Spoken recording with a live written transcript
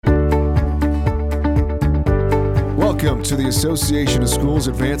Welcome to the Association of Schools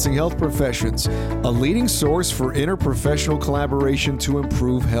Advancing Health Professions, a leading source for interprofessional collaboration to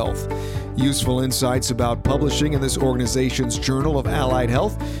improve health. Useful insights about publishing in this organization's Journal of Allied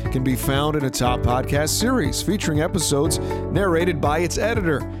Health can be found in a top podcast series featuring episodes narrated by its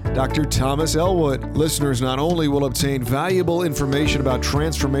editor, Dr. Thomas Elwood. Listeners not only will obtain valuable information about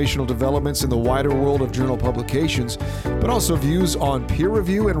transformational developments in the wider world of journal publications, but also views on peer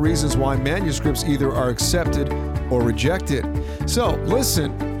review and reasons why manuscripts either are accepted or rejected. So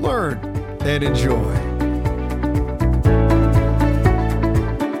listen, learn, and enjoy.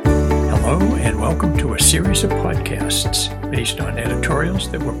 Hello, and welcome to a series of podcasts based on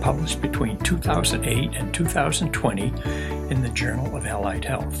editorials that were published between 2008 and 2020 in the Journal of Allied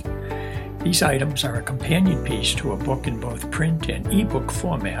Health. These items are a companion piece to a book in both print and ebook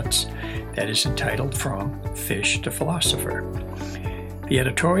formats that is entitled From Fish to Philosopher. The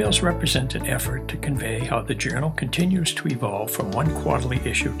editorials represent an effort to convey how the journal continues to evolve from one quarterly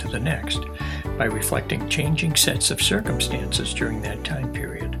issue to the next by reflecting changing sets of circumstances during that time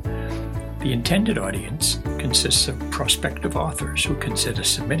period. The intended audience consists of prospective authors who consider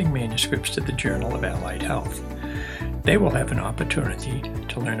submitting manuscripts to the Journal of Allied Health. They will have an opportunity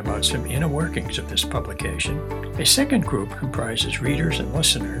to learn about some inner workings of this publication. A second group comprises readers and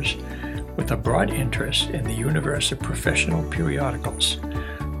listeners with a broad interest in the universe of professional periodicals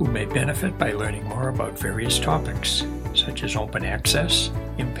who may benefit by learning more about various topics such as open access,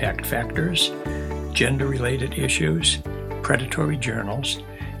 impact factors, gender-related issues, predatory journals,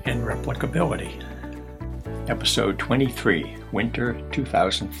 and replicability. Episode 23, Winter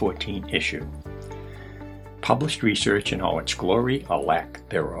 2014 issue. Published research in all its glory or lack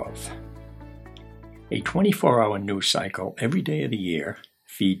thereof. A 24-hour news cycle every day of the year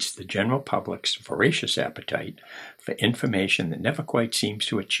feeds the general public's voracious appetite for information that never quite seems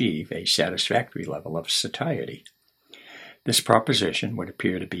to achieve a satisfactory level of satiety. This proposition would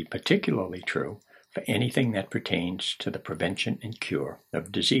appear to be particularly true for anything that pertains to the prevention and cure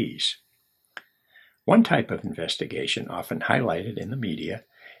of disease. One type of investigation often highlighted in the media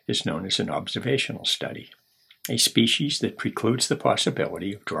is known as an observational study, a species that precludes the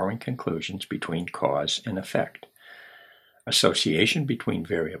possibility of drawing conclusions between cause and effect. Association between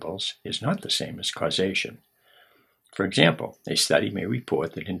variables is not the same as causation. For example, a study may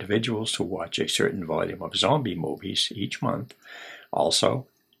report that individuals who watch a certain volume of zombie movies each month also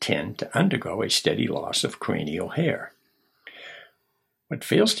tend to undergo a steady loss of cranial hair. What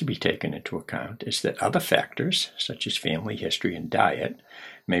fails to be taken into account is that other factors, such as family history and diet,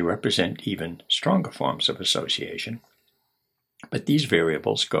 may represent even stronger forms of association, but these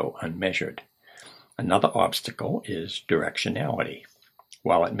variables go unmeasured. Another obstacle is directionality.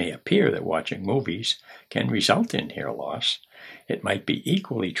 While it may appear that watching movies can result in hair loss, it might be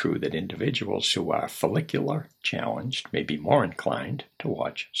equally true that individuals who are follicular challenged may be more inclined to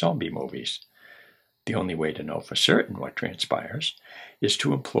watch zombie movies. The only way to know for certain what transpires is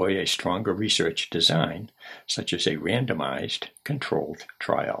to employ a stronger research design, such as a randomized, controlled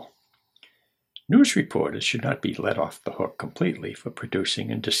trial. News reporters should not be let off the hook completely for producing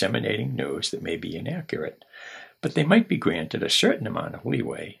and disseminating news that may be inaccurate, but they might be granted a certain amount of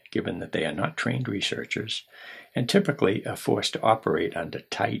leeway given that they are not trained researchers and typically are forced to operate under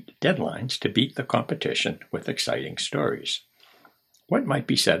tight deadlines to beat the competition with exciting stories. What might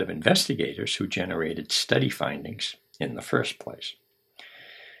be said of investigators who generated study findings in the first place?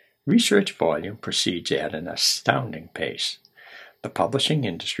 Research volume proceeds at an astounding pace. The publishing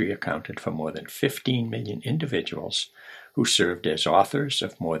industry accounted for more than 15 million individuals who served as authors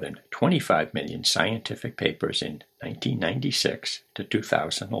of more than 25 million scientific papers in 1996 to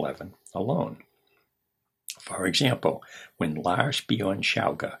 2011 alone. For example, when Lars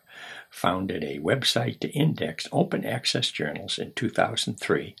Bjorn-Schauge founded a website to index open access journals in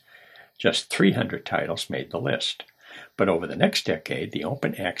 2003, just 300 titles made the list. But over the next decade, the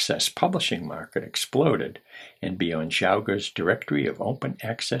open access publishing market exploded, and Bjorn-Schauge's Directory of Open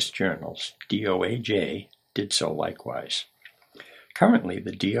Access Journals, DOAJ, did so likewise. Currently,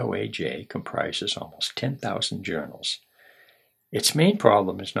 the DOAJ comprises almost 10,000 journals. Its main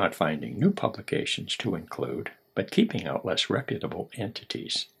problem is not finding new publications to include, but keeping out less reputable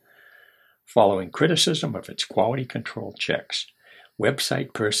entities. Following criticism of its quality control checks,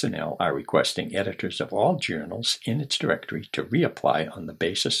 website personnel are requesting editors of all journals in its directory to reapply on the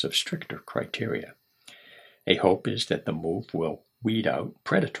basis of stricter criteria. A hope is that the move will weed out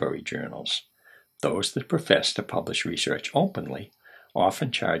predatory journals, those that profess to publish research openly,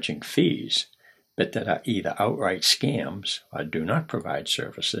 often charging fees, but that are either outright scams or do not provide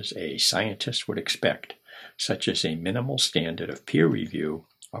services a scientist would expect, such as a minimal standard of peer review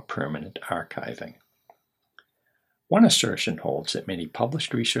or permanent archiving. One assertion holds that many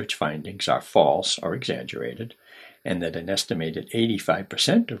published research findings are false or exaggerated, and that an estimated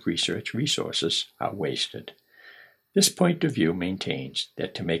 85% of research resources are wasted. This point of view maintains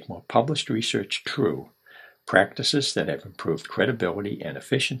that to make more published research true, practices that have improved credibility and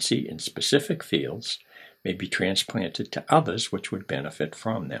efficiency in specific fields may be transplanted to others which would benefit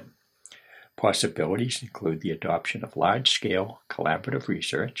from them. Possibilities include the adoption of large-scale collaborative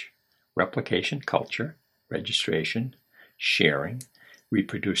research, replication culture, registration, sharing,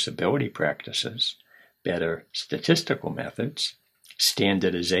 reproducibility practices, better statistical methods,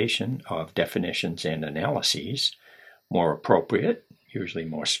 standardization of definitions and analyses, more appropriate, usually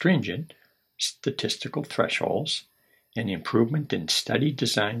more stringent, statistical thresholds, and improvement in study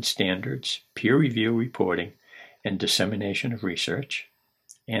design standards, peer review reporting, and dissemination of research,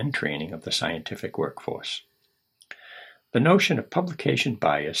 and training of the scientific workforce. The notion of publication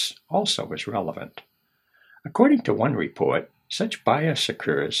bias also is relevant. According to one report, such bias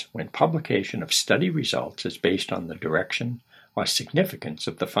occurs when publication of study results is based on the direction or significance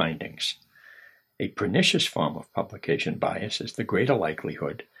of the findings. A pernicious form of publication bias is the greater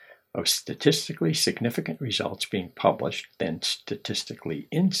likelihood of statistically significant results being published than statistically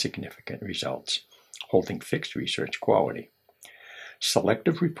insignificant results, holding fixed research quality.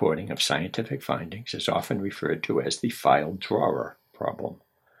 Selective reporting of scientific findings is often referred to as the file drawer problem.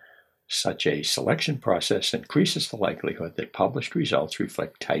 Such a selection process increases the likelihood that published results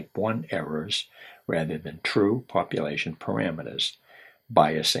reflect type 1 errors rather than true population parameters,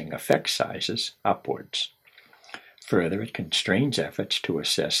 biasing effect sizes upwards. Further, it constrains efforts to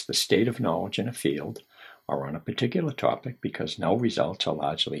assess the state of knowledge in a field or on a particular topic because null results are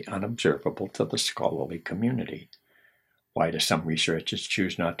largely unobservable to the scholarly community. Why do some researchers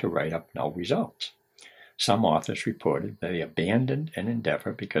choose not to write up null results? Some authors reported that they abandoned an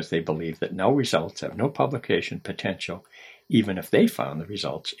endeavor because they believe that null results have no publication potential, even if they found the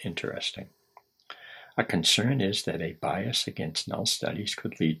results interesting. A concern is that a bias against null studies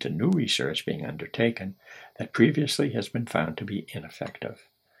could lead to new research being undertaken that previously has been found to be ineffective.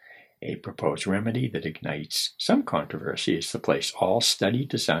 A proposed remedy that ignites some controversy is to place all study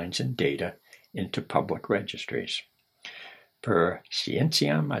designs and data into public registries. Per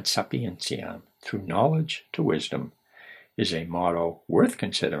scientiam ad sapientiam, through knowledge to wisdom, is a motto worth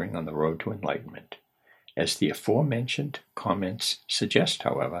considering on the road to enlightenment. As the aforementioned comments suggest,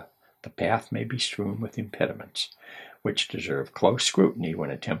 however, the path may be strewn with impediments, which deserve close scrutiny when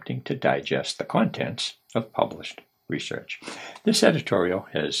attempting to digest the contents of published research. This editorial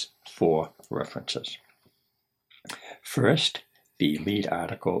has 4 references. First, the lead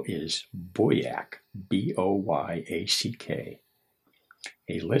article is Boyack, B-O-Y-A-C-K,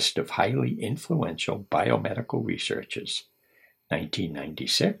 a list of highly influential biomedical researchers,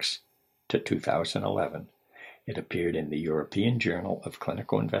 1996 to 2011. It appeared in the European Journal of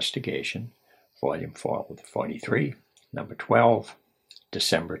Clinical Investigation, Volume 43, Number 12,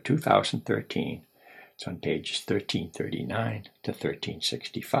 December 2013. It's on pages 1339 to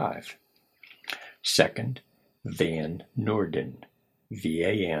 1365. Second, Van Noorden,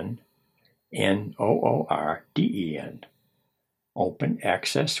 V-A-N-N-O-O-R-D-E-N. Open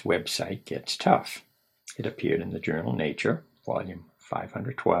access website gets tough. It appeared in the journal Nature, Volume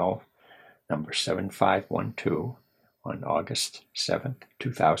 512, Number 7512, on August 7,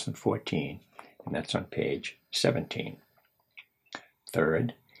 2014, and that's on page 17.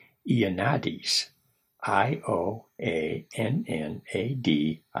 Third, Ioannidis, I-O-A-N-N-A-D-I-S,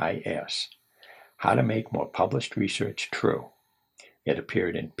 How to Make More Published Research True. It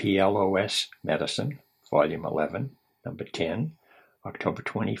appeared in PLOS Medicine, Volume 11, Number 10, October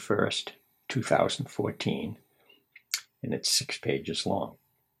 21st, 2014, and it's 6 pages long.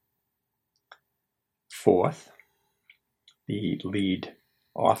 Fourth, the lead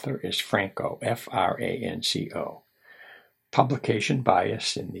author is Franco, F-R-A-N-C-O, Publication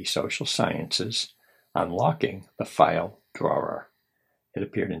Bias in the Social Sciences, Unlocking the File Drawer. It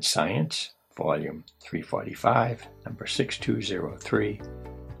appeared in Science, Volume 345, Number 6203,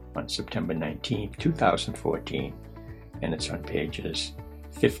 on September 19, 2014, and it's on pages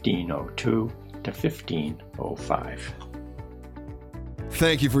 1502 to 1505.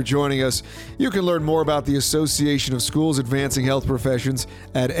 Thank you for joining us. You can learn more about the Association of Schools Advancing Health Professions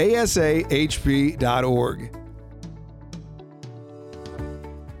at asahp.org.